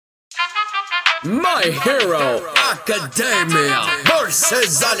My Hero Academia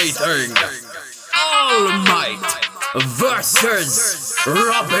versus anything. All Might versus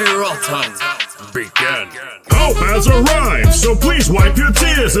Robbie Rotten. Begin. Hope has arrived, so please wipe your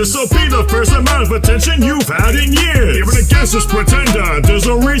tears. This will be the first amount of attention you've had in years. Even against this pretender, there's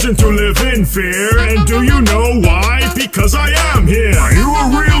no reason to live in fear. And do you know why? Because I am here. Are you a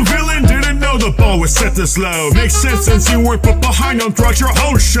real villain? Didn't know the ball was set this low. Makes sense since you weren't put behind on drugs your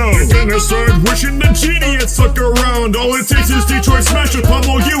whole show. You're gonna start wishing the genie had stuck around. All it takes is Detroit Smash to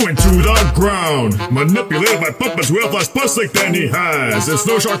pummel you into the ground. Manipulated by puppets with less plastic than he has. It's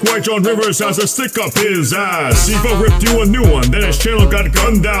no shark white John Rivers has a stick up his ass. Siva ripped you a new one, then his channel got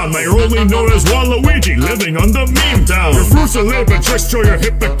gunned down. Now you're only known as Waluigi, living on the meme town. Your fruits of labor tricks show your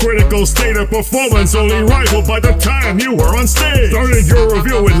hypocritical state of performance, only rivaled by the time you were on stage. Started your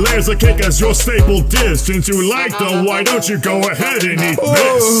review with laser cake as your staple dish. Since you like them, why don't you go ahead and eat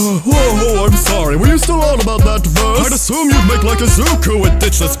this? Whoa, I'm sorry, were you still on about that verse? I'd assume you'd make like a Zuko and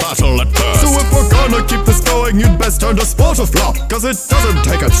ditch this battle at first. So if we're gonna keep this going, you'd best turn to sport or flop, cause it doesn't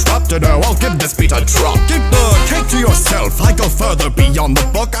take a trap to know I'll give this beat a drop. Keep the cake to yourself, I go further beyond the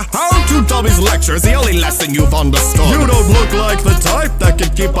book. How to dummies lectures, the only lesson you've understood. You don't look like the type that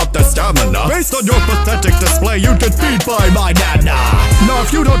can keep up the stamina. Based on your pathetic display, you'd get beat by my nana. Now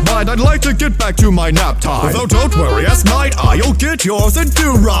if you don't mind, I'd like to get back to my nap time. Though don't worry, as Night Eye, you'll get yours in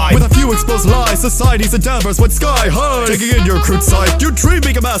due rhyme. With a few exposed lies, society's endeavors went sky high. Taking in your crude sight, you'd dream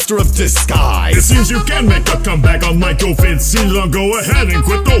being a master of disguise. It seems you can make a comeback on my COVID season. Go ahead and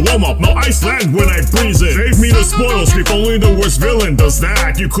quit the warm-up, no Iceland when I breeze it. Save me the spoil script, only the worst villain does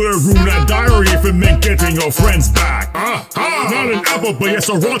that. You could ruin that diary if it meant getting your friends back. Not an apple, but yes,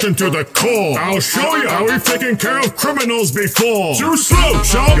 a rotten to the core. I'll show you how we've taken care of criminals before. Too slow,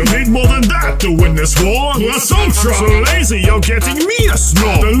 chump. You need more than that to win this war. Plus ultra. So lazy, you're getting me a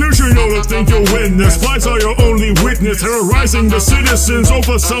snore. Delusional to think you'll win this. Flights are your only witness, terrorizing the citizens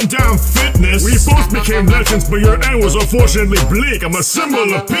over some damn fitness. We both became legends, but your end was unfortunately bleak. I'm a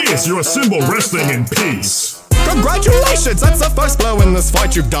symbol of peace, you're a symbol resting in peace. Congratulations, that's the first blow in this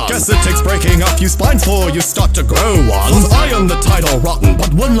fight you've done. Guess it takes breaking up you spines before you start to grow ones. I am the title Rotten,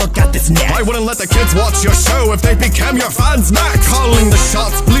 but one look at this neck. I wouldn't let the kids watch your show if they became your fans next. Calling the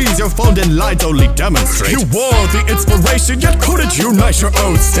shots, please, your phoned in lines only demonstrate. You wore the inspiration, yet couldn't unite your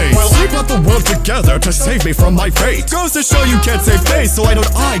own state. Well, I brought the world together to save me from my fate. Goes to show you can't save face, so why don't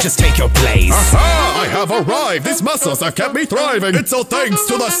I just take your place? Aha, I have arrived, these muscles have kept me thriving. It's all thanks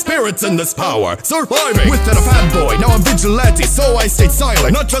to the spirits in this power, surviving. Within a fanboy, now I'm vigilante, so I stayed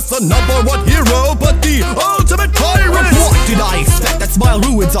silent. Not just the #1 hero, but the ultimate pirate. What did I expect? That smile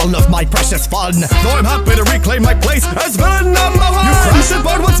ruins all of my precious fun. Though I'm happy to reclaim my place as villain #1. You crashed and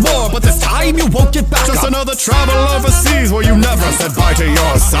burned once more, but this time you won't get back. Just another travel overseas where you never said bye to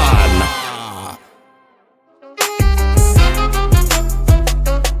your side.